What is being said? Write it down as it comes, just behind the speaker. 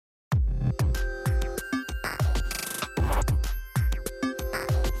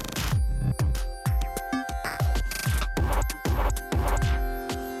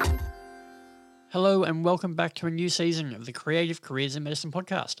Hello and welcome back to a new season of the Creative Careers in Medicine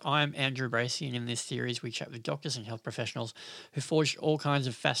podcast. I'm Andrew Bracey, and in this series we chat with doctors and health professionals who forged all kinds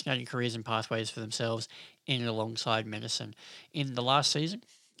of fascinating careers and pathways for themselves in and alongside medicine. In the last season,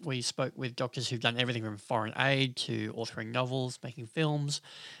 we spoke with doctors who've done everything from foreign aid to authoring novels, making films,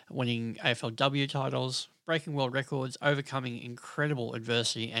 winning AFLW titles, breaking world records, overcoming incredible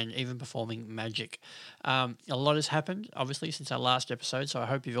adversity, and even performing magic. A lot has happened, obviously, since our last episode, so I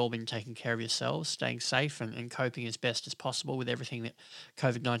hope you've all been taking care of yourselves, staying safe and coping as best as possible with everything that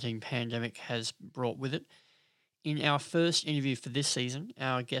COVID-19 pandemic has brought with it. In our first interview for this season,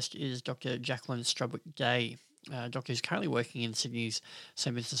 our guest is Dr. Jacqueline Strudwick-Day. Doctor who's currently working in Sydney's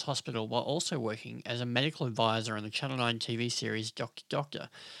St Vincent's Hospital while also working as a medical advisor on the Channel 9 TV series Doctor Doctor.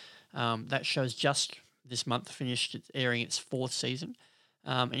 That show's just this month finished airing its fourth season.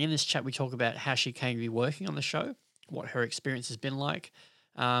 And in this chat, we talk about how she came to be working on the show, what her experience has been like,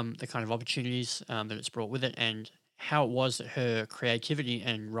 the kind of opportunities that it's brought with it, and how it was that her creativity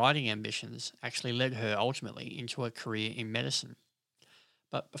and writing ambitions actually led her ultimately into a career in medicine.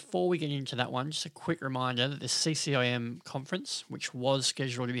 But before we get into that one, just a quick reminder that the CCIM conference, which was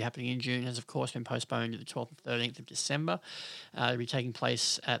scheduled to be happening in June, has of course been postponed to the 12th and 13th of December. It'll be taking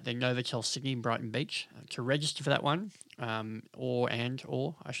place at the Novotel Sydney in Brighton Beach. To register for that one, or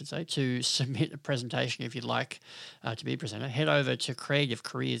I should say, to submit a presentation if you'd like to be a presenter, head over to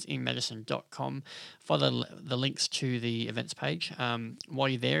creativecareersinmedicine.com. Follow the links to the events page. While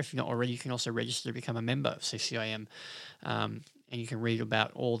you're there, if you're not already, you can also register to become a member of CCIM. And you can read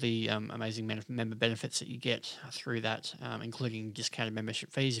about all the amazing member benefits that you get through that, including discounted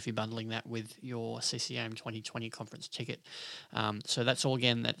membership fees if you're bundling that with your CCAM 2020 conference ticket. So that's all,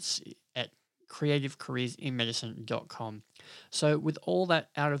 again, that's at creativecareersinmedicine.com. So with all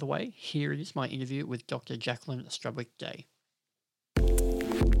that out of the way, here it is, my interview with Dr. Jacqueline Strudwick-Day.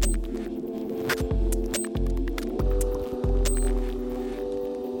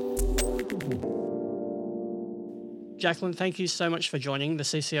 Jacqueline, thank you so much for joining the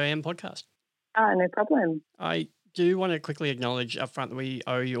CCIM podcast. No problem. I do want to quickly acknowledge up front that I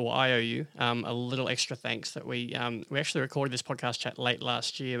owe you a little extra thanks that we actually recorded this podcast chat late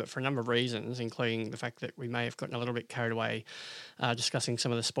last year, but for a number of reasons, including the fact that we may have gotten a little bit carried away discussing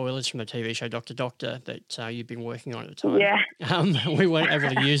some of the spoilers from the TV show Doctor Doctor that you've been working on at the time. Yeah. We weren't able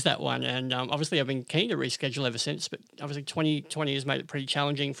to use that one, and obviously I've been keen to reschedule ever since, but obviously 2020 has made it pretty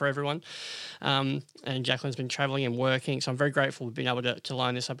challenging for everyone, and Jacqueline's been travelling and working, so I'm very grateful we've been able to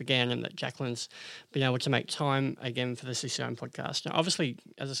line this up again, and that Jacqueline's been able to make time again for the CCIM podcast. Now, obviously,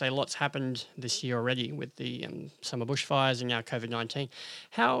 as I say, lots happened this year already with the summer bushfires and now COVID-19.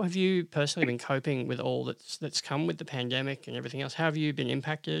 How have you personally been coping with all that's come with the pandemic and everything else? How have you been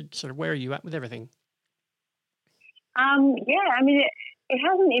impacted? Sort of where are you at with everything? It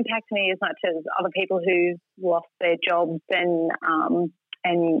hasn't impacted me as much as other people who've lost their jobs, and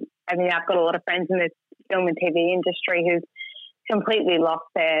I've got a lot of friends in the film and TV industry who've completely lost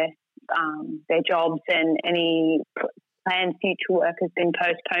their jobs, and any planned future work has been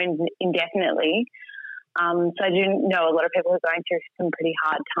postponed indefinitely. So I do know a lot of people are going through some pretty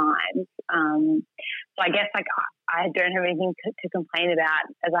hard times. So I guess I don't have anything to complain about,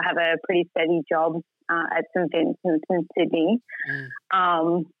 as I have a pretty steady job at St Vincent's in Sydney.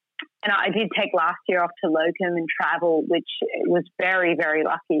 And I did take last year off to locum and travel, which was very, very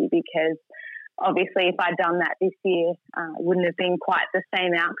lucky, because obviously if I'd done that this year, it wouldn't have been quite the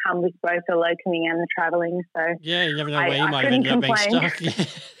same outcome with both the locuming and the travelling. So yeah, you never know where you might have ended up being stuck.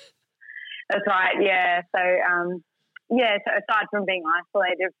 That's right, yeah. So, so aside from being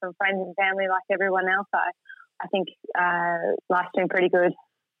isolated from friends and family like everyone else, I think life's been pretty good.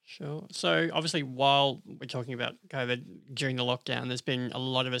 Sure. So obviously, while we're talking about COVID during the lockdown, there's been a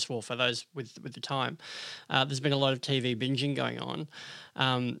lot of us, well, for those with the time, there's been a lot of TV binging going on.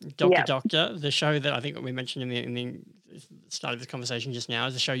 Doctor Doctor, the show that I think we mentioned in the start of this conversation just now,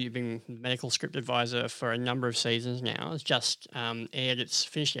 is the show you've been medical script advisor for a number of seasons now. It's just it's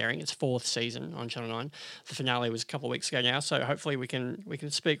finished airing its fourth season on Channel 9. The finale was a couple of weeks ago now, so hopefully we can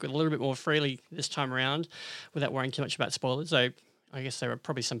speak with a little bit more freely this time around without worrying too much about spoilers. So I guess there are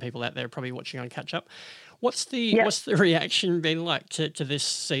probably some people out there probably watching on catch up. What's the reaction been like to this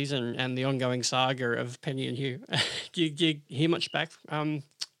season and the ongoing saga of Penny and Hugh? do you hear much back? Do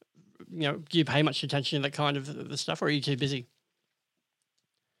you pay much attention to that kind of the stuff, or are you too busy?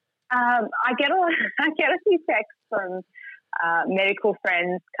 I get a few texts from medical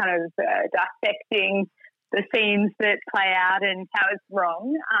friends, kind of dissecting the scenes that play out and how it's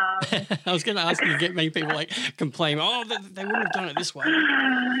wrong. I was going to ask you to get many people like complain, they wouldn't have done it this way.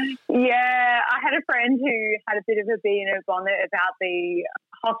 Yeah, I had a friend who had a bit of a bee in her bonnet about the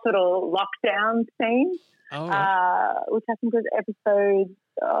hospital lockdown scene, which I think was episode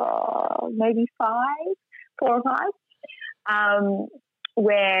maybe 4 or 5,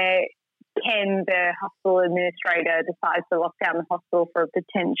 where Ken, the hospital administrator, decides to lock down the hospital for a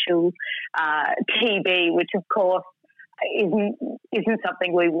potential TB, which of course isn't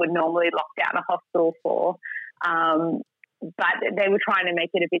something we would normally lock down a hospital for. But they were trying to make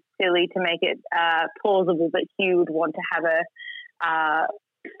it a bit silly to make it plausible that Hugh would want to have a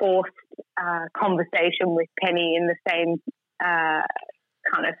forced conversation with Penny in the same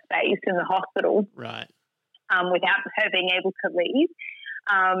kind of space in the hospital. Right. Without her being able to leave.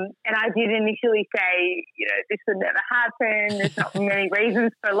 And I did initially say, this would never happen. There's not many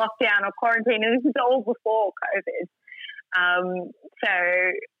reasons for lockdown or quarantine. And this is all before COVID. So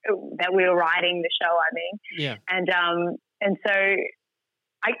that we were writing the show, I mean. Yeah. And so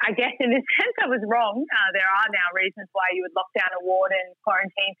I guess in this sense I was wrong. There are now reasons why you would lock down a ward and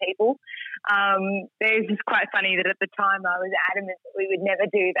quarantine people. It's just quite funny that at the time I was adamant that we would never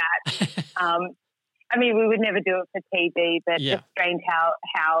do that. I mean, we would never do it for TB, but it's strange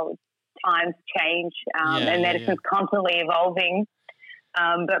how times change and medicine's constantly evolving.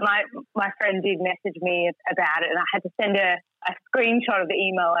 But my friend did message me about it, and I had to send a screenshot of the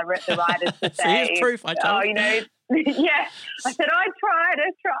email I wrote the writers to say, here's proof, I told you. Yeah. I said, I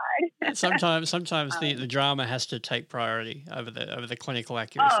tried. Sometimes the drama has to take priority over the clinical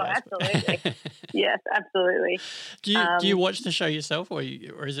accuracy. Oh, absolutely. Yes, absolutely. Do you watch the show yourself, or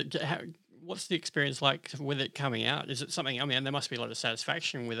is it? What's the experience like with it coming out? Is it something? I mean, there must be a lot of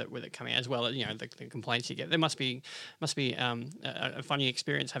satisfaction with it coming out as well. The complaints you get. There must be a funny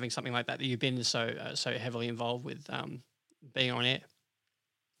experience having something like that you've been so heavily involved with being on air.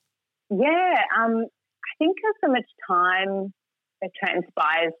 Yeah, I think there's so much time that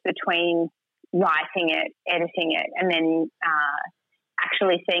transpires between writing it, editing it, and then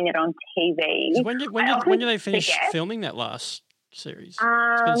actually seeing it on TV. So when did they finish filming that last series?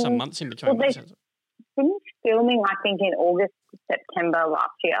 It's been some months in between. Well, they finished filming, I think, in August, September last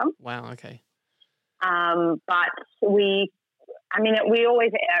year. Wow, okay. But we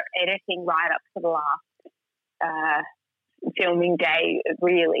always are editing right up to the last filming day,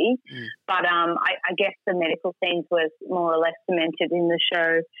 really. But I guess the medical scenes was more or less cemented in the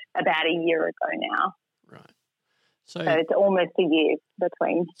show about a year ago now. Right. So it's almost a year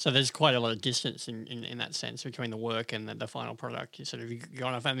between. So there's quite a lot of distance in that sense between the work and the final product. You sort of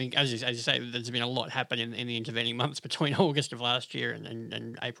gone off. I mean, as you say, there's been a lot happen in the intervening months between August of last year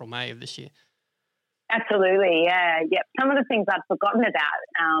and April, May of this year. Absolutely, yeah. Yep. Some of the things I'd forgotten about,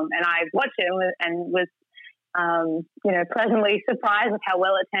 and I watched it and was pleasantly surprised with how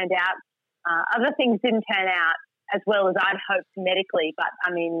well it turned out. Other things didn't turn out as well as I'd hoped medically, but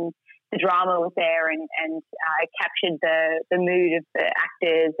I mean, the drama was there and captured the mood of the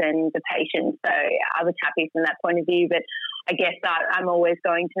actors and the patients. So I was happy from that point of view. But I guess I'm always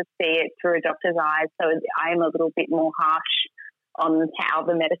going to see it through a doctor's eyes. So I am a little bit more harsh on how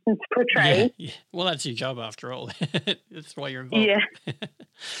the medicine's portrayed. Yeah. Well, that's your job after all. That's why you're involved.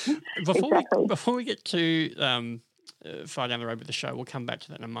 Yeah. Before we get to far down the road with the show, we'll come back to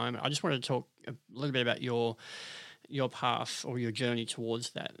that in a moment. I just wanted to talk a little bit about your path or your journey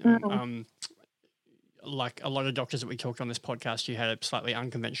towards that. Like a lot of doctors that we talked on this podcast, you had a slightly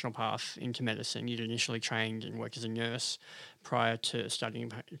unconventional path into medicine. You'd initially trained and worked as a nurse prior to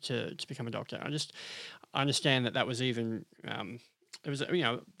studying to become a doctor. I understand that was even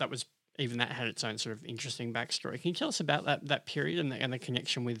that had its own sort of interesting backstory. Can you tell us about that period and the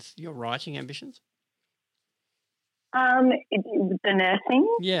connection with your writing ambitions? The nursing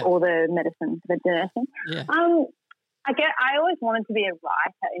or the medicine, the nursing. Yeah. I always wanted to be a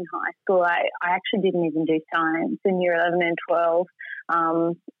writer in high school. I actually didn't even do science in year 11 and 12.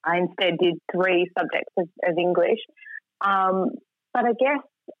 I instead did 3 subjects of English. But I guess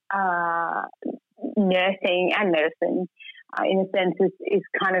nursing and medicine, in a sense, is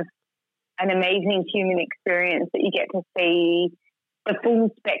kind of an amazing human experience that you get to see the full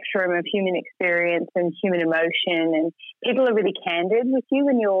spectrum of human experience and human emotion. And people are really candid with you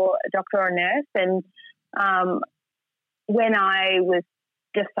when you're a doctor or a nurse. And when I was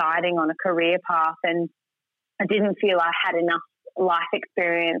deciding on a career path and I didn't feel I had enough life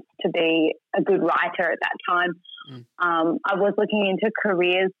experience to be a good writer at that time, I was looking into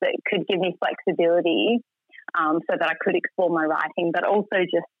careers that could give me flexibility so that I could explore my writing, but also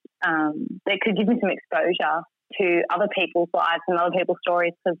just that could give me some exposure to other people's lives and other people's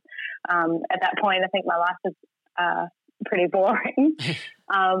stories, because at that point I think my life was pretty boring.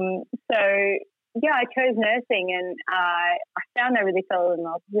 So I chose nursing, and I found I really fell in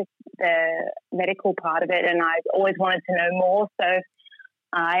love with the medical part of it, and I always wanted to know more. So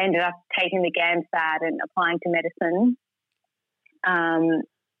I ended up taking the GAMSAT and applying to medicine. And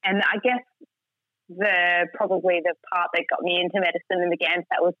I guess probably the part that got me into medicine and the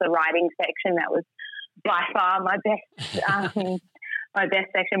GAMSAT was the writing section. That was by far my best my best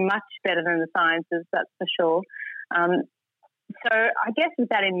section, much better than the sciences, that's for sure. So I guess with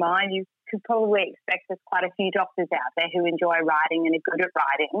that in mind, you could probably expect there's quite a few doctors out there who enjoy writing and are good at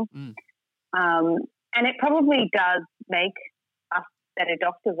writing. And it probably does make us better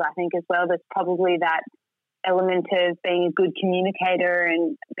doctors, I think, as well. There's probably that element of being a good communicator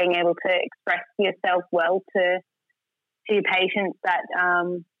and being able to express yourself well to your patients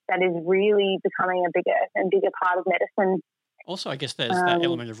that is really becoming a bigger and bigger part of medicine. Also, I guess there's that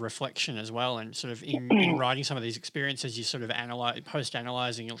element of reflection as well, and sort of in writing some of these experiences, you sort of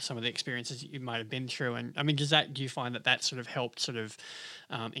post-analysing some of the experiences that you might have been through. And I mean, do you find that sort of helped sort of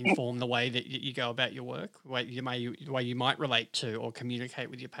inform the way that you go about your work, the way you might relate to or communicate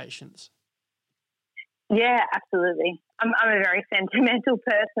with your patients? Yeah, absolutely. I'm a very sentimental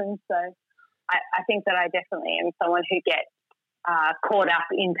person, so I think that I definitely am someone who gets caught up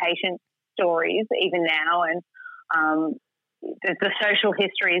in patient stories even now, and the social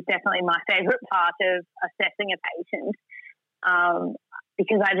history is definitely my favourite part of assessing a patient,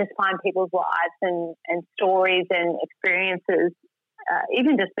 because I just find people's lives and stories and experiences,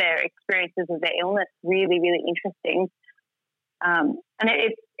 even just their experiences of their illness, really, really interesting. And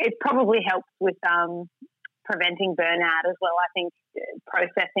it probably helps with preventing burnout as well, I think,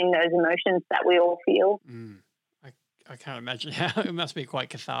 processing those emotions that we all feel. I can't imagine how it must be quite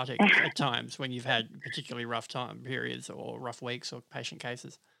cathartic at times when you've had particularly rough time periods or rough weeks or patient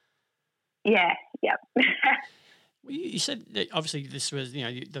cases. Yeah, yep. Well, you said that obviously this was,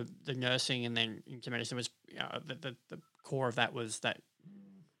 the nursing and then into medicine was the core of that was that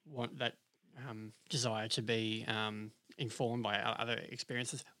desire to be informed by other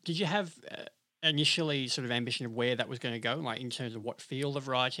experiences. Did you have initially sort of ambition of where that was going to go, like in terms of what field of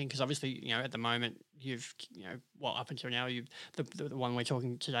writing? Because obviously, at the moment you've, up until now, the one we're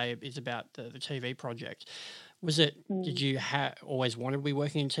talking today is about the TV project. Was it, did you always wanted to be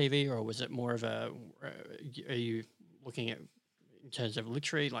working in TV, or was it more of are you looking at in terms of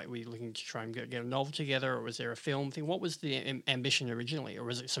literary, like were you looking to try and get a novel together, or was there a film thing? What was the ambition originally, or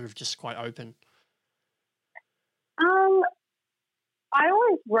was it sort of just quite open? I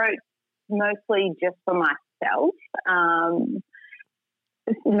always wrote mostly just for myself,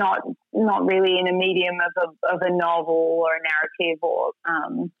 not really in a medium of a novel or a narrative or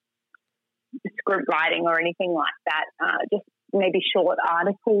script writing or anything like that. Just maybe short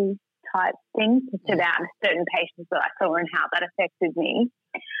article type things about certain patients that I saw and how that affected me.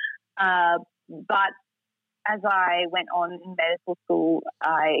 But as I went on in medical school,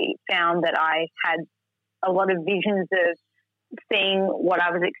 I found that I had a lot of visions of seeing what I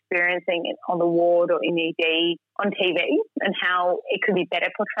was experiencing on the ward or in ED on TV and how it could be better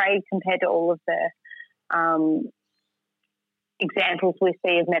portrayed compared to all of the examples we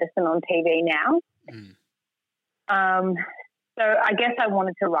see of medicine on TV now. So I guess I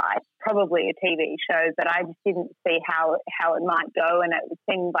wanted to write probably a TV show, but I just didn't see how it might go, and it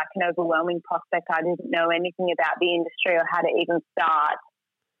seemed like an overwhelming prospect. I didn't know anything about the industry or how to even start.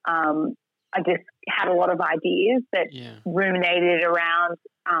 I just had a lot of ideas that ruminated around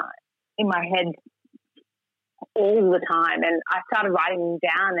in my head all the time, and I started writing them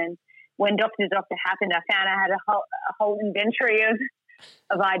down. And when Doctor happened, I found I had a whole inventory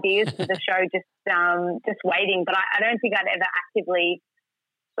of ideas for the show, just waiting. But I don't think I'd ever actively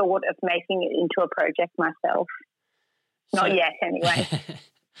thought of making it into a project myself. Not yet, anyway.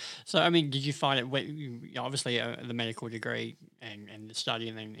 So, I mean, did you find it, obviously the medical degree and the study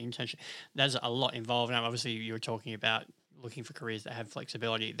and then internship, there's a lot involved. Now, obviously you were talking about looking for careers that have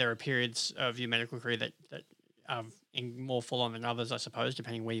flexibility. There are periods of your medical career that are more full on than others, I suppose,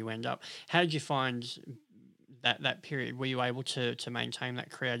 depending where you end up. How did you find that period? Were you able to maintain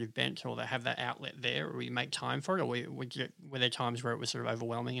that creative bent or have that outlet there, or you make time for it, or were there times where it was sort of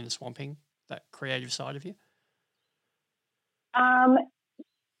overwhelming and swamping that creative side of you?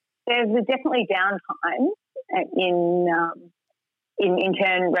 There's definitely downtime in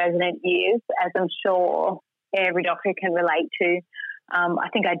intern resident years, as I'm sure every doctor can relate to. I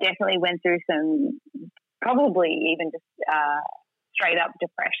think I definitely went through some, probably even just straight up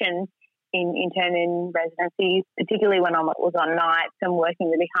depression in intern and residency, particularly when I was on nights and working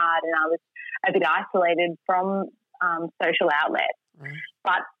really hard, and I was a bit isolated from social outlets.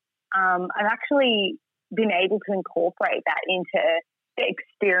 But I've actually been able to incorporate that into the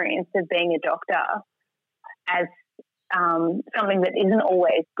experience of being a doctor as something that isn't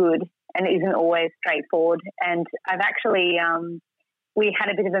always good and isn't always straightforward. And I've actually, we had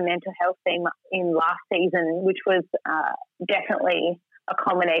a bit of a mental health theme in last season, which was definitely a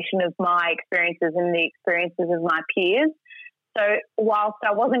combination of my experiences and the experiences of my peers. So whilst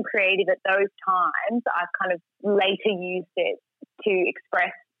I wasn't creative at those times, I've kind of later used it to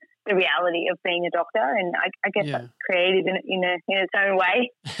express the reality of being a doctor, and I guess that's creative in its own way,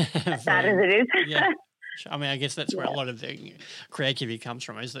 as sad as it is. Yeah. I mean, I guess that's where a lot of the creativity comes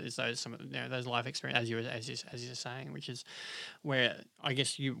from. Is those some of those life experiences, as you're saying, which is where I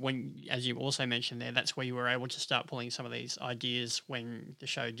guess as you also mentioned there, that's where you were able to start pulling some of these ideas when the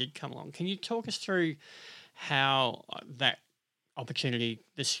show did come along. Can you talk us through how that opportunity,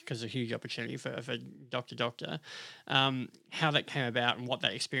 because it's a huge opportunity for Doctor, how that came about and what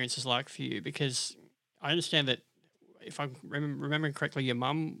that experience is like for you? Because I understand that, if I'm remembering correctly, your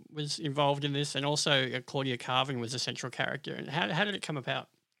mum was involved in this, and also Claudia Carvin was a central character. And how did it come about?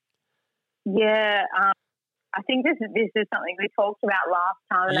 Yeah, I think this is something we talked about last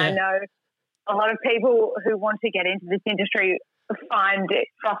time, and I know a lot of people who want to get into this industry find it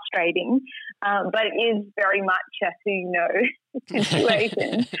frustrating, but it is very much a who you know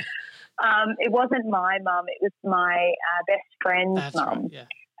situation. It wasn't my mum; it was my best friend's mum. Right,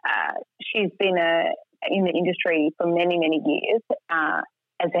 yeah. She's been in the industry for many, many years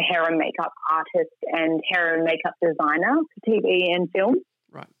as a hair and makeup artist and hair and makeup designer for TV and film.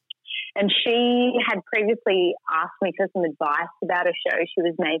 Right. And she had previously asked me for some advice about a show she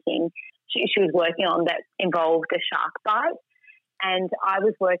was making. She was working on that involved a shark bite. And I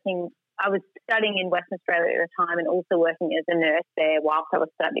was studying in Western Australia at the time and also working as a nurse there whilst I was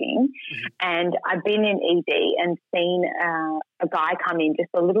studying. Mm-hmm. And I'd been in ED and seen a guy come in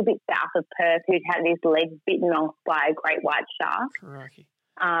just a little bit south of Perth who'd had his leg bitten off by a great white shark. Crikey.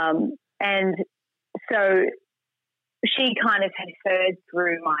 And so she kind of had heard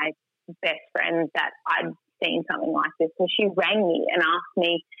through my best friend that I'd seen something like this. So she rang me and asked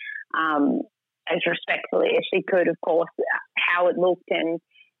me, as respectfully as she could, of course, how it looked and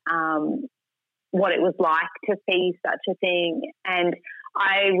what it was like to see such a thing. And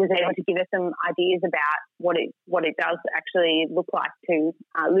I was able to give her some ideas about what it does actually look like to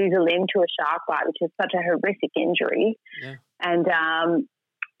lose a limb to a shark bite, which is such a horrific injury. Yeah. And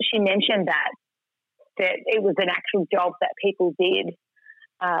she mentioned that it was an actual job that people did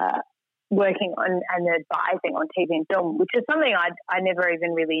working on and advising on TV and film, which is something I never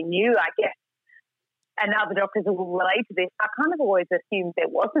even really knew, I guess. And other doctors will relate to this. I kind of always assumed there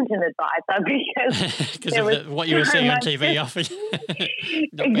wasn't an advisor because of what you were seeing on TV often.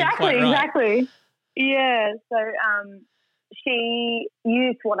 Exactly. Yeah. So she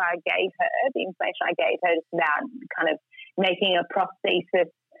used what I gave her, the information I gave her, about kind of making a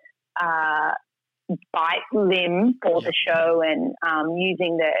prosthesis bite limb for the show and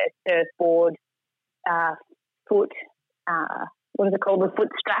using the surfboard foot, what is it called, the foot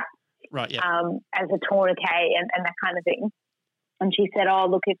strap. Right, yeah. As a tourniquet and that kind of thing. And she said, oh,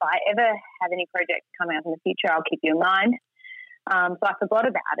 look, if I ever have any projects coming up in the future, I'll keep you in mind. So I forgot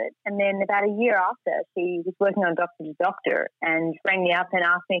about it. And then about a year after, she was working on Doctor to Doctor and rang me up and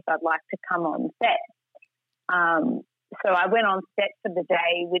asked me if I'd like to come on set. So I went on set for the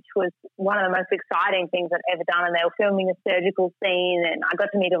day, which was one of the most exciting things I'd ever done. And they were filming a surgical scene, and I got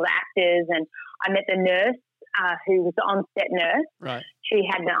to meet all the actors, and I met the nurse who was the on-set nurse. Right. She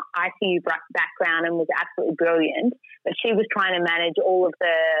had an ICU background and was absolutely brilliant, but she was trying to manage all of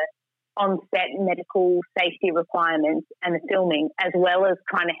the on-set medical safety requirements and the filming, as well as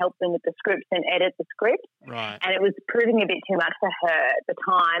trying to help them with the scripts and edit the script. Right. And it was proving a bit too much for her at the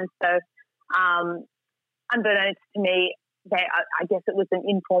time. So unbeknownst to me, I guess it was an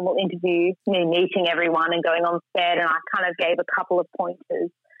informal interview, me meeting everyone and going on set, and I kind of gave a couple of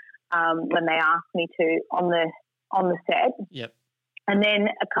pointers when they asked me to on the set. Yep. And then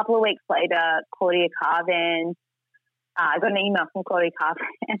a couple of weeks later, Claudia Carvin, I got an email from Claudia Carvin,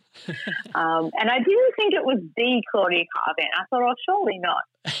 and I didn't think it was the Claudia Carvin. I thought, oh, surely not,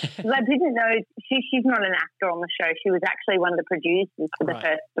 because I didn't know she's not an actor on the show. She was actually one of the producers for the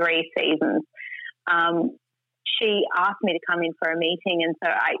first 3 seasons. She asked me to come in for a meeting, and so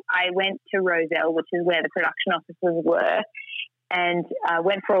I went to Roselle, which is where the production offices were, and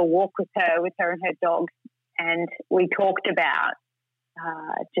went for a walk with her and her dog, and we talked about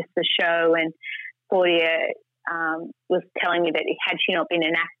just the show. And Claudia was telling me that had she not been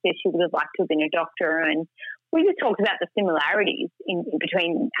an actor, she would have liked to have been a doctor, and we just talked about the similarities in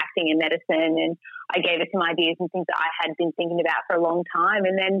between acting and medicine, and I gave her some ideas and things that I had been thinking about for a long time.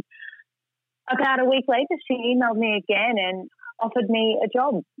 And then about a week later, she emailed me again, and offered me a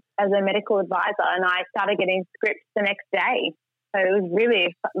job as a medical advisor, and I started getting scripts the next day. So it was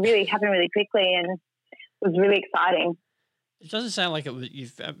really happened really quickly, and it was really exciting. It doesn't sound like it was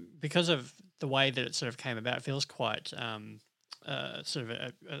because of the way that it sort of came about. It feels quite sort of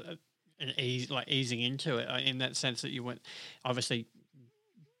an easing into it in that sense that you weren't obviously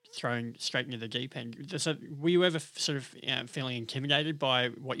thrown straight into the deep end. So were you ever sort of feeling intimidated by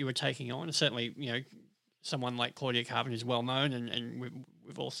what you were taking on? Certainly, someone like Claudia Carvin is well known, and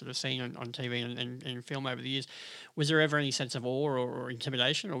we've all sort of seen on TV and film over the years. Was there ever any sense of awe or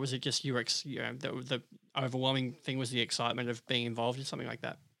intimidation, or was it just the overwhelming thing was the excitement of being involved in something like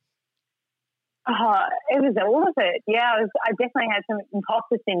that? It was all of it. Yeah, I definitely had some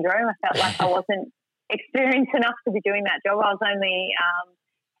imposter syndrome. I felt like I wasn't experienced enough to be doing that job. I was only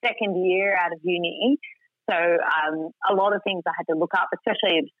second year out of uni. So a lot of things I had to look up,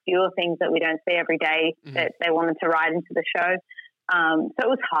 especially obscure things that we don't see every day that they wanted to write into the show. So it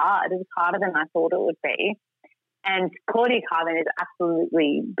was hard. It was harder than I thought it would be. And Claudia Carvin is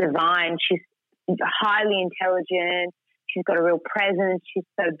absolutely divine. She's highly intelligent. She's got a real presence. She's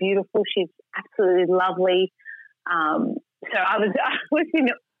so beautiful. She's absolutely lovely. So I was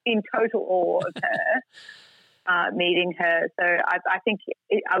in total awe of her. Meeting her. So I think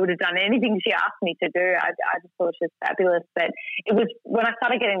I would have done anything she asked me to do. I just thought she was fabulous. But it was when I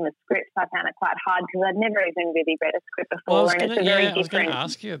started getting the scripts, I found it quite hard because I'd never even really read a script before. Well, I was going to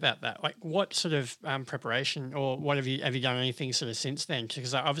ask you about that. Like, what sort of preparation, or what have you done anything sort of since then?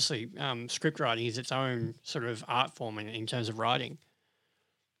 Because obviously, script writing is its own sort of art form in terms of writing.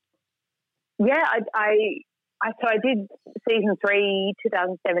 Yeah, so I did season 3,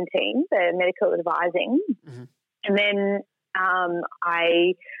 2017, the medical advising, and then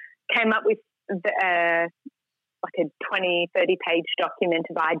I came up with like a 20, 30-page document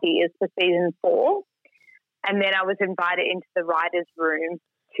of ideas for season 4, and then I was invited into the writers' room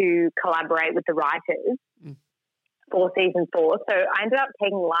to collaborate with the writers for season 4. So I ended up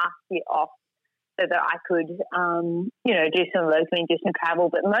taking last year off so that I could, do some locally, do some travel,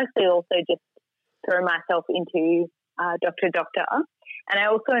 but mostly also just throw myself into Doctor. And I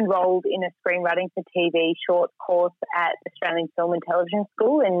also enrolled in a screenwriting for TV short course at Australian Film and Television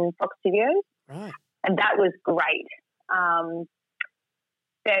School in Fox Studios. Right. And that was great.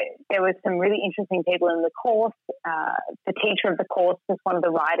 There was some really interesting people in the course. The teacher of the course was one of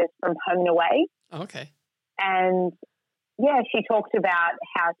the writers from Home and Away. Oh, okay. And, yeah, she talked about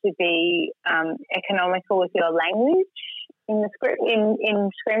how to be economical with your language in the script, in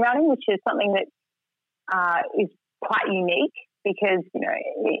screenwriting, which is something that is quite unique because,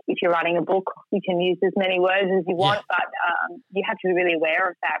 if you're writing a book, you can use as many words as you want, but you have to be really aware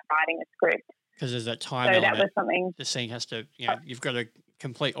of that writing a script. Because there's that time element. That was something. The scene has to, you've got to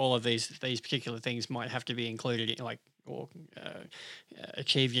complete all of these particular things might have to be included in, or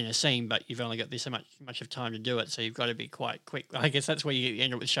achieved in a scene, but you've only got this much of time to do it, so you've got to be quite quick. I guess that's where you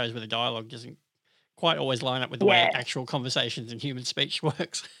end up with shows where the dialogue doesn't quite always line up with the way actual conversations and human speech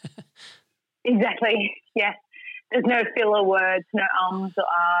works. Exactly. Yeah. There's no filler words, no ums or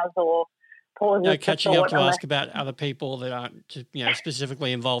ahs or pauses. No catching up to ask about other people that aren't,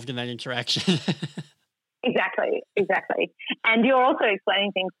 specifically involved in that interaction. Exactly. And you're also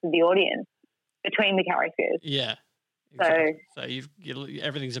explaining things to the audience between the characters. Yeah. Exactly. So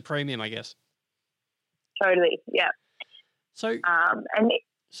everything's a premium, I guess. Totally. Yeah. So.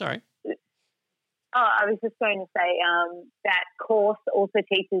 Sorry. Oh, I was just going to say that course also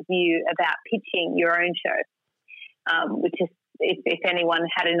teaches you about pitching your own show, which is, if anyone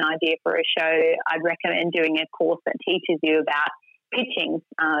had an idea for a show, I'd recommend doing a course that teaches you about pitching.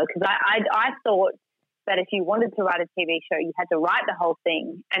 Because I thought that if you wanted to write a TV show, you had to write the whole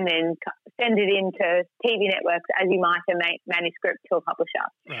thing and then send it into TV networks as you might a manuscript to a publisher.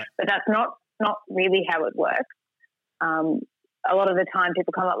 Right. But that's not really how it works. A lot of the time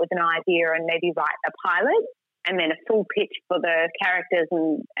people come up with an idea and maybe write a pilot and then a full pitch for the characters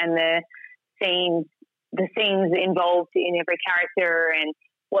and the scenes involved in every character and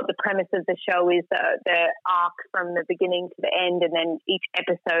what the premise of the show is, the arc from the beginning to the end, and then each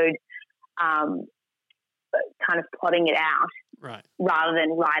episode kind of plotting it out, right, rather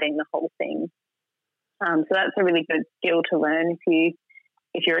than writing the whole thing. So that's a really good skill to learn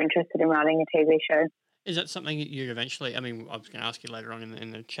if you're interested in writing a TV show. Is that something that you'd eventually, I was going to ask you later on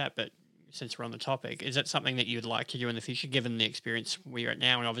in the chat, but since we're on the topic, is that something that you'd like to do in the future, given the experience we're at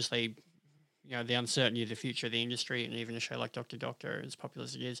now and obviously, the uncertainty of the future of the industry and even a show like Doctor, as popular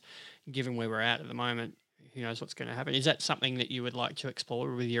as it is, given where we're at the moment, who knows what's going to happen? Is that something that you would like to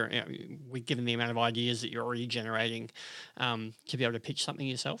explore with given the amount of ideas that you're already generating, to be able to pitch something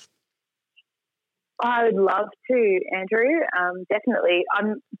yourself? I would love to, Andrew. Definitely.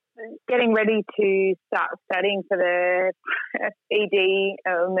 I'm getting ready to start studying for the ED,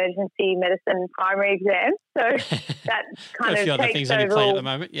 emergency medicine primary exam. So that kind a few of other takes things on your over plate at the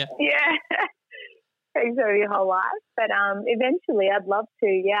moment, yeah. Yeah, takes over your whole life. But eventually I'd love to.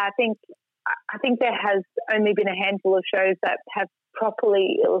 Yeah, I think there has only been a handful of shows that have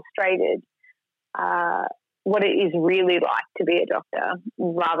properly illustrated what it is really like to be a doctor,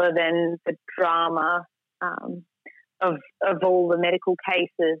 rather than the drama of all the medical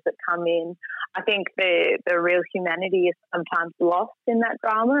cases that come in. I think the real humanity is sometimes lost in that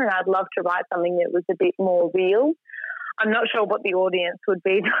drama, and I'd love to write something that was a bit more real. I'm not sure what the audience would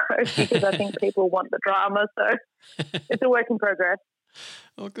be, though, because I think people want the drama, so it's a work in progress.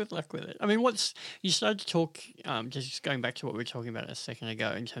 Well, good luck with it. I mean, you started to talk, just going back to what we were talking about a second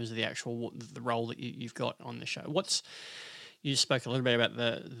ago in terms of the role that you've got on the show. You spoke a little bit about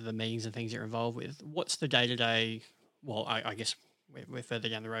the meetings and things you're involved with. What's the day-to-day, well, I guess we're further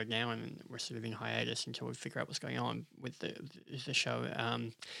down the road now and we're sort of in hiatus until we figure out what's going on with the show.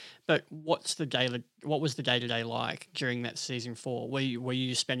 But what was the day-to-day like during that season 4? Were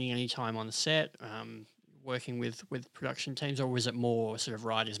you spending any time on the set, working with production teams, or was it more sort of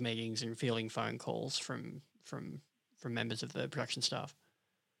writers' meetings and fielding phone calls from members of the production staff?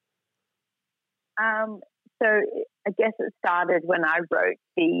 So I guess it started when I wrote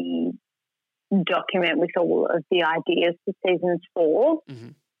the document with all of the ideas for season 4. Mm-hmm.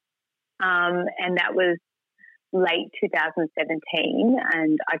 And that was late 2017,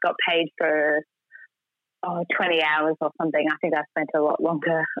 and I got paid for 20 hours or something. I think I spent a lot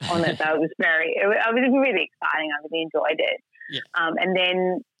longer on it, though. It was really exciting. I really enjoyed it. Yeah. And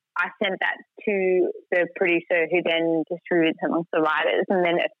then I sent that to the producer, who then distributed it amongst the writers. And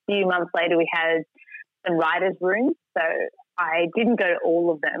then a few months later, we had some writers' rooms. So I didn't go to all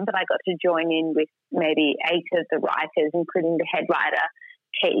of them, but I got to join in with maybe 8 of the writers, including the head writer,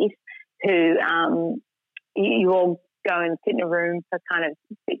 Keith, who you all go and sit in a room for kind of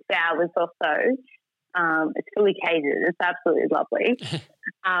 6 hours or so. It's fully catered. It's absolutely lovely.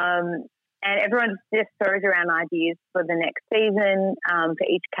 And everyone just throws around ideas for the next season, for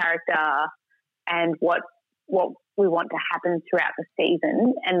each character, and what we want to happen throughout the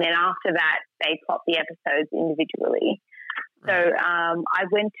season. And then after that, they plot the episodes individually. Right. So I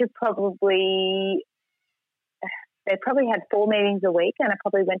went to they probably had 4 meetings a week, and I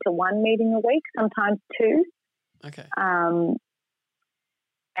probably went to 1 meeting a week, sometimes 2. Okay.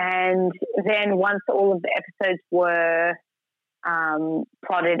 And then once all of the episodes were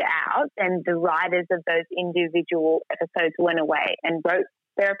plotted out, then the writers of those individual episodes went away and wrote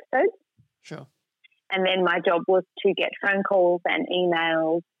their episodes. Sure. And then my job was to get phone calls and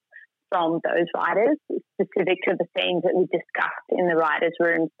emails from those writers specific to the scenes that we discussed in the writers'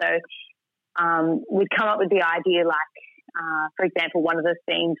 room. So we'd come up with the idea, like, for example, one of the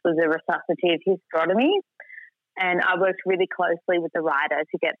scenes was a resuscitative hysterotomy. And I worked really closely with the writer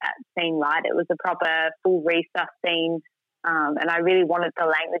to get that scene right. It was a proper full resus scene, and I really wanted the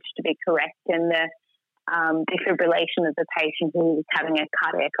language to be correct, and the defibrillation of the patient who was having a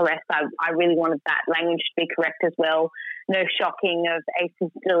cardiac arrest. I really wanted that language to be correct as well. No shocking of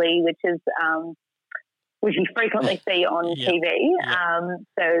asystole, which you frequently see on TV. Yeah.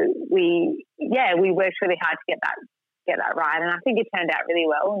 So we worked really hard to get that right, and I think it turned out really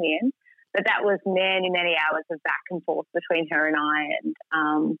well in the end. But that was many, many hours of back and forth between her and I.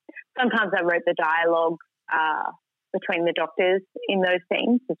 And sometimes I wrote the dialogue between the doctors in those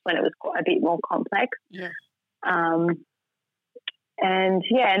scenes, just when it was quite a bit more complex. Yeah. And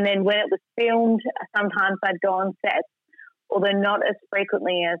then when it was filmed, sometimes I'd go on set, although not as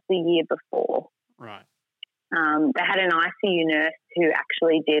frequently as the year before. Right. They had an ICU nurse who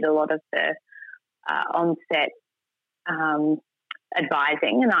actually did a lot of the on-set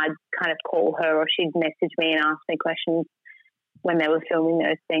advising, and I'd kind of call her, or she'd message me and ask me questions when they were filming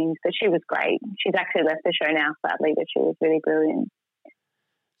those scenes. But she was great. She's actually left the show now, sadly, but she was really brilliant.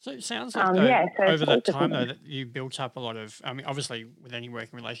 So it sounds like over that time, though, that you built up a lot of, I mean, obviously with any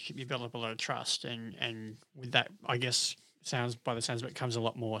working relationship, you build up a lot of trust, and with that, I guess, by the sounds of it, comes a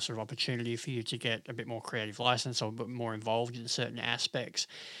lot more sort of opportunity for you to get a bit more creative license or a bit more involved in certain aspects.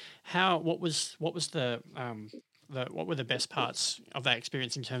 What were the best parts of that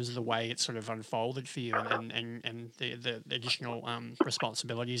experience in terms of the way it sort of unfolded for you, and the additional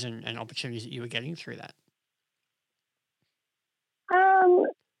responsibilities and opportunities that you were getting through that? I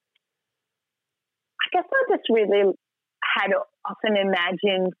guess I just really had often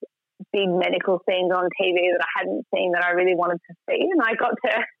imagined big medical scenes on TV that I hadn't seen, that I really wanted to see, and I got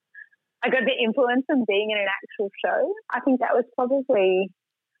the influence of being in an actual show. I think that was probably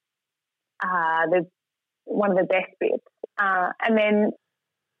one of the best bits. And then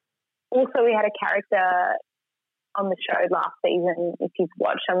also we had a character on the show last season, if you've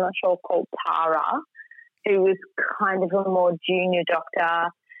watched, I'm not sure, called Tara, who was kind of a more junior doctor,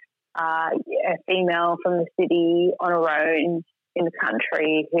 a female from the city on her own in the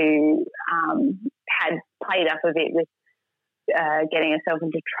country who had played up a bit with getting herself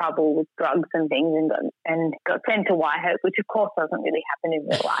into trouble with drugs and things and got sent to Whitehurst, which of course doesn't really happen in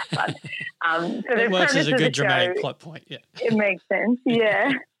real life. But so it works as a good dramatic plot point. Yeah, it makes sense.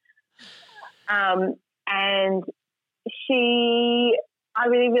 Yeah, and I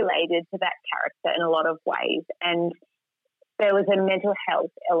really related to that character in a lot of ways, and there was a mental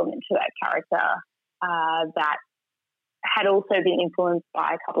health element to that character that had also been influenced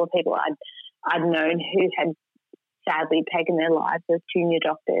by a couple of people I'd known who had sadly taken their lives as junior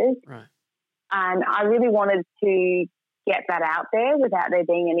doctors. Right. And I really wanted to get that out there without there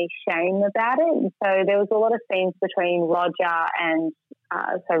being any shame about it. And so there was a lot of scenes between Roger and,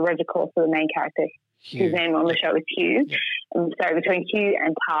 Roger Corso, the main character, Hugh. whose name on the show is Hugh. Yep. Between Hugh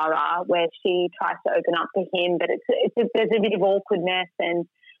and Tara, where she tries to open up to him, but there's a bit of awkwardness, and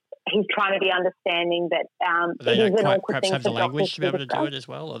he's trying to be understanding that they it don't is an quite awkward perhaps thing have for the language to be able to discuss. do it as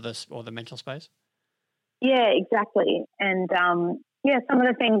well, or the mental space. Yeah, exactly. And some of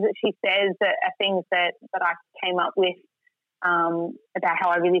the things that she says are things that I came up with about how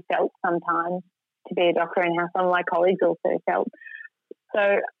I really felt sometimes to be a doctor and how some of my colleagues also felt. So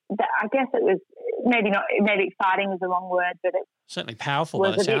I guess it was maybe exciting is the wrong word, but it certainly powerful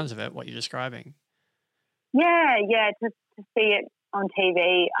by the sounds of it, what you're describing. Yeah, to see it on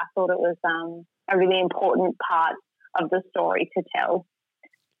TV, I thought it was a really important part of the story to tell,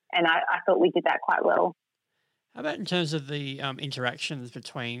 and I thought we did that quite well. How about in terms of the interactions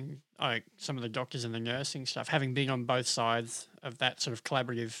between some of the doctors and the nursing stuff, having been on both sides of that sort of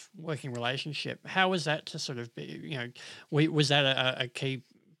collaborative working relationship? How was that to sort of be, was that a key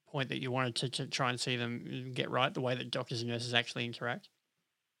point that you wanted to try and see them get right, the way that doctors and nurses actually interact?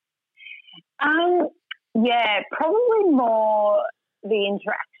 Yeah, probably more the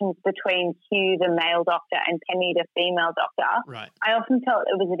interactions between Hugh, the male doctor, and Penny, the female doctor. Right. I often felt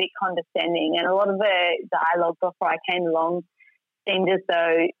it was a bit condescending, and a lot of the dialogue before I came along seemed as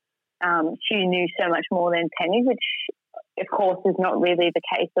though Hugh knew so much more than Penny, which, of course, is not really the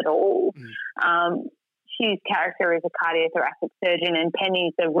case at all. Hugh's character is a cardiothoracic surgeon, and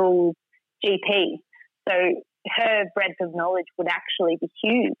Penny's a rules GP. So her breadth of knowledge would actually be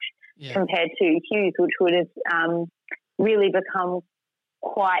huge compared to Hugh's, which would have really become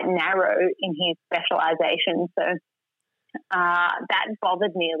quite narrow in his specialisation. So that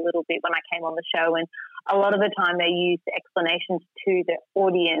bothered me a little bit when I came on the show, and a lot of the time they used explanations to the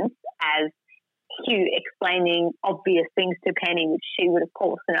audience as Hugh explaining obvious things to Penny, which she would of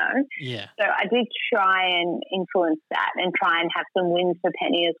course know. Yeah. So I did try and influence that and try and have some wins for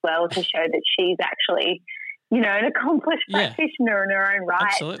Penny as well to show that she's actually, an accomplished practitioner in her own right.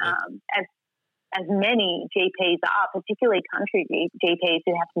 Absolutely. As many GPs are, particularly country GPs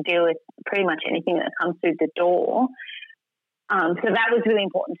who have to deal with pretty much anything that comes through the door. So that was really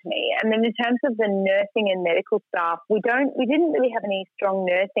important to me. And then in terms of the nursing and medical staff, we didn't really have any strong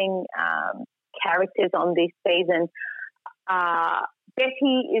nursing characters on this season.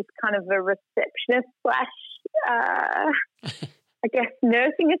 Betty is kind of a receptionist / I guess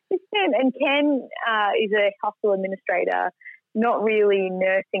nursing assistant, and Ken is a hospital administrator, not really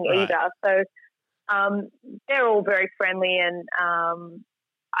nursing either. So they're all very friendly, and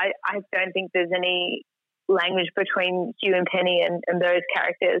I don't think there's any language between Hugh and Penny and those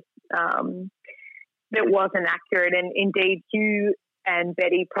characters that wasn't accurate. And indeed, Hugh and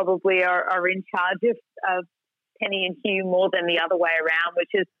Betty probably are in charge of Penny and Hugh more than the other way around, which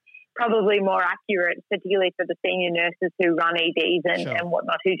is probably more accurate, particularly for the senior nurses who run EDs and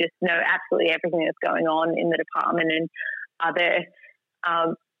whatnot, who just know absolutely everything that's going on in the department and are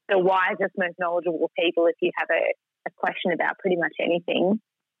the wisest, most knowledgeable people if you have a question about pretty much anything.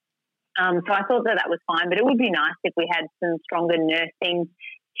 So I thought that was fine, but it would be nice if we had some stronger nursing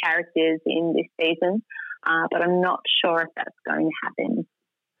characters in this season, but I'm not sure if that's going to happen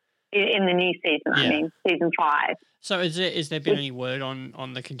in the new season. I mean, season 5. So is there been any word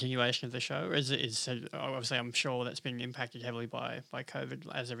on the continuation of the show? Or is obviously I'm sure that's been impacted heavily by COVID,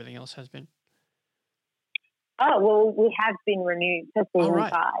 as everything else has been? Oh, well, we have been renewed for season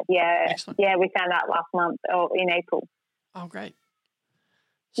 5. Yeah. Excellent. Yeah, we found out last month or in April. Oh, great.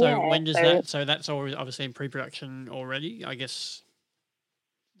 So when does that? So that's all obviously in pre-production already. I guess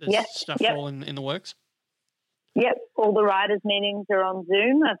there's stuff all in the works. Yep, all the writers' meetings are on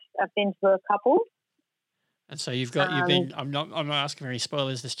Zoom. I've been to a couple. And so you've been. I'm not asking for any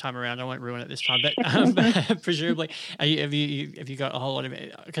spoilers this time around. I won't ruin it this time. But presumably, have you got a whole lot of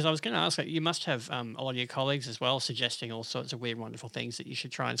it? Because I was going to ask, you must have a lot of your colleagues as well suggesting all sorts of weird, wonderful things that you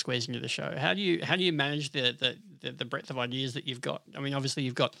should try and squeeze into the show. How do you manage the breadth of ideas that you've got? I mean, obviously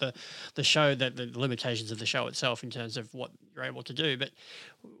you've got the show, the limitations of the show itself in terms of what you're able to do, but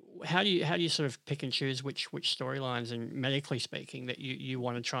how do you sort of pick and choose which storylines, and medically speaking, that you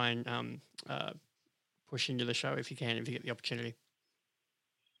want to try and push into the show if you get the opportunity?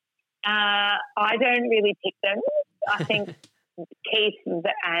 I don't really pick them. I think Keith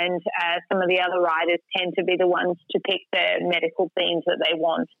and some of the other writers tend to be the ones to pick the medical themes that they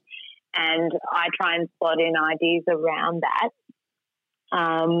want, and I try and slot in ideas around that.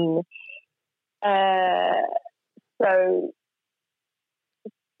 So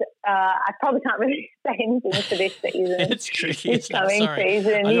I probably can't really say anything for this season. It's tricky. This coming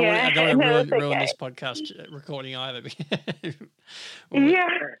season. I don't want to ruin this podcast recording either. Yeah.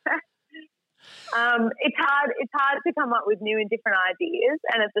 It's hard to come up with new and different ideas,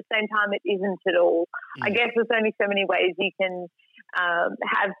 and at the same time it isn't at all. I guess there's only so many ways you can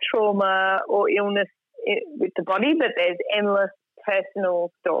have trauma or illness with the body, but there's endless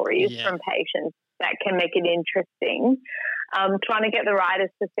personal stories from patients that can make it interesting. Trying to get the writers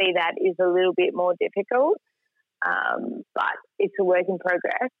to see that is a little bit more difficult, but it's a work in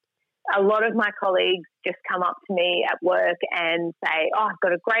progress. A lot of my colleagues just come up to me at work and say, "Oh, I've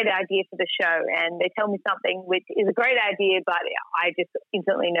got a great idea for the show," and they tell me something which is a great idea, but I just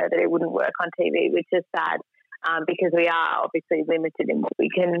instantly know that it wouldn't work on TV, which is sad, because we are obviously limited in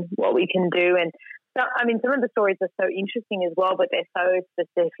what we can do. And so, I mean, some of the stories are so interesting as well, but they're so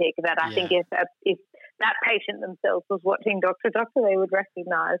specific that I think if that patient themselves was watching Doctor, they would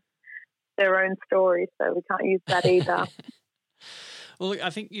recognise their own story. So we can't use that either. Well, look, I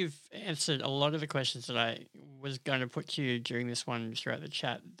think you've answered a lot of the questions that I was going to put to you during this one throughout the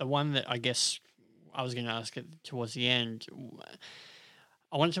chat. The one that I guess I was going to ask it towards the end,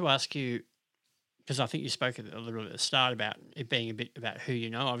 I wanted to ask you, because I think you spoke a little bit at the start about it being a bit about who you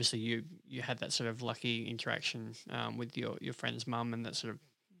know. Obviously, you had that sort of lucky interaction with your friend's mum, and that sort of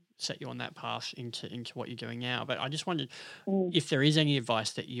set you on that path into what you're doing now. But I just wondered if there is any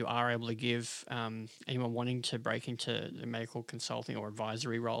advice that you are able to give anyone wanting to break into the medical consulting or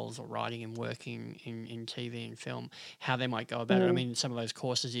advisory roles or writing and working in TV and film, how they might go about it. I mean, some of those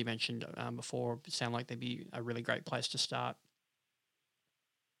courses you mentioned before sound like they'd be a really great place to start.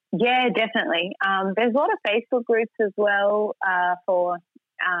 Yeah, definitely. There's a lot of Facebook groups as well for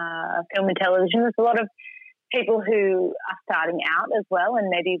film and television. There's a lot of people who are starting out as well and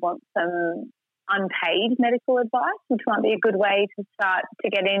maybe want some unpaid medical advice, which might be a good way to start to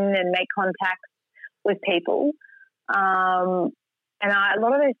get in and make contacts with people. And a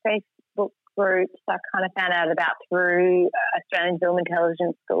lot of those Facebook groups I kind of found out about through Australian Film and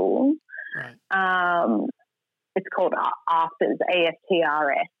Television School. Right. It's called AFTRS,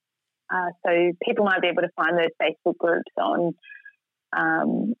 AFTRS. So people might be able to find those Facebook groups on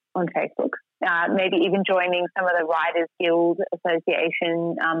Facebook. Maybe even joining some of the Writers Guild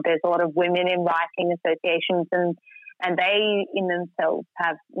Association. There's a lot of women in writing associations, and they in themselves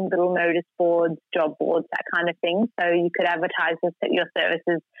have little notice boards, job boards, that kind of thing. So you could advertise your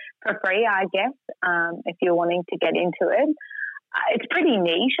services for free, I guess, if you're wanting to get into it. It's pretty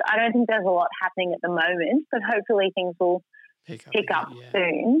niche. I don't think there's a lot happening at the moment, but hopefully things will pick up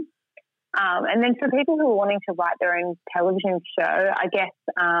soon. And then for people who are wanting to write their own television show, I guess,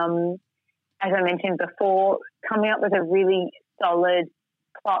 as I mentioned before, coming up with a really solid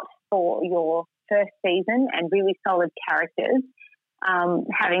plot for your first season and really solid characters,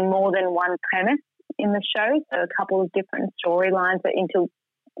 having more than one premise in the show, so a couple of different storylines that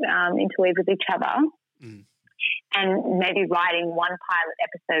interweave with each other, and maybe writing one pilot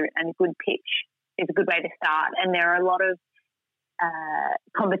episode and a good pitch is a good way to start. And there are a lot of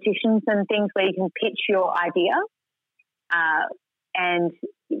competitions and things where you can pitch your idea, and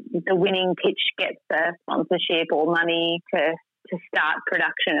the winning pitch gets a sponsorship or money to start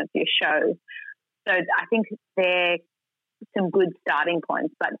production of your show. So I think they're some good starting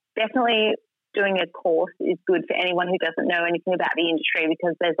points, but definitely doing a course is good for anyone who doesn't know anything about the industry,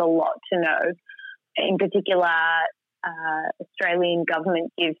 because there's a lot to know. In particular, Australian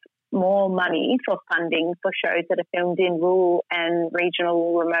government gives more money for funding for shows that are filmed in rural and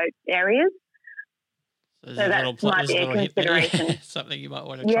regional remote areas. So that might be a consideration. Something you might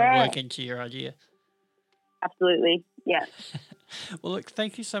want to try and work into your idea. Absolutely, yeah. Well, look,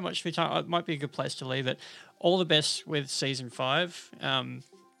 thank you so much for your time. It might be a good place to leave it. All the best with season 5.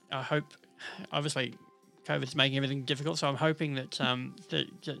 I hope, obviously, COVID's making everything difficult. So I'm hoping that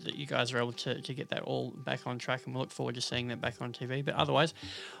that you guys are able to get that all back on track, and we look forward to seeing that back on TV. But otherwise,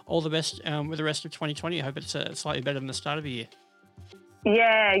 all the best with the rest of 2020. I hope it's slightly better than the start of the year.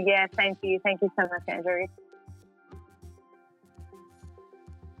 Yeah. Thank you so much, Andrew.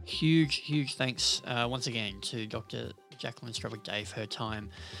 Huge thanks once again to Dr. Jacqueline Strudwick-Day for her time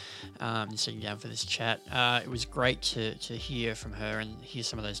sitting down for this chat. It was great to hear from her and hear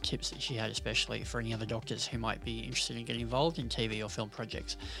some of those tips that she had, especially for any other doctors who might be interested in getting involved in TV or film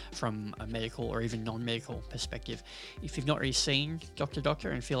projects from a medical or even non-medical perspective. If you've not already seen Doctor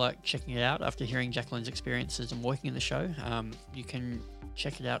and feel like checking it out after hearing Jacqueline's experiences and working in the show, you can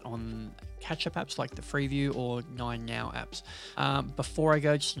check it out on catch-up apps like the Freeview or 9Now apps. Before I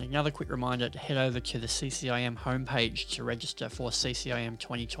go, just another quick reminder to head over to the CCIM homepage to register for CCIM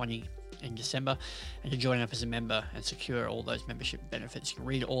 2020 in December and to join up as a member and secure all those membership benefits. You can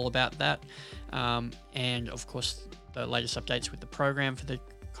read all about that, and of course the latest updates with the program for the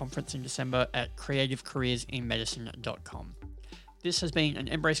conference in December at creativecareersinmedicine.com. This has been an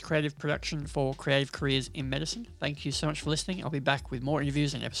Embrace Creative production for Creative Careers in Medicine. Thank you so much for listening. I'll be back with more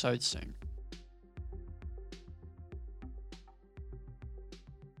interviews and episodes soon.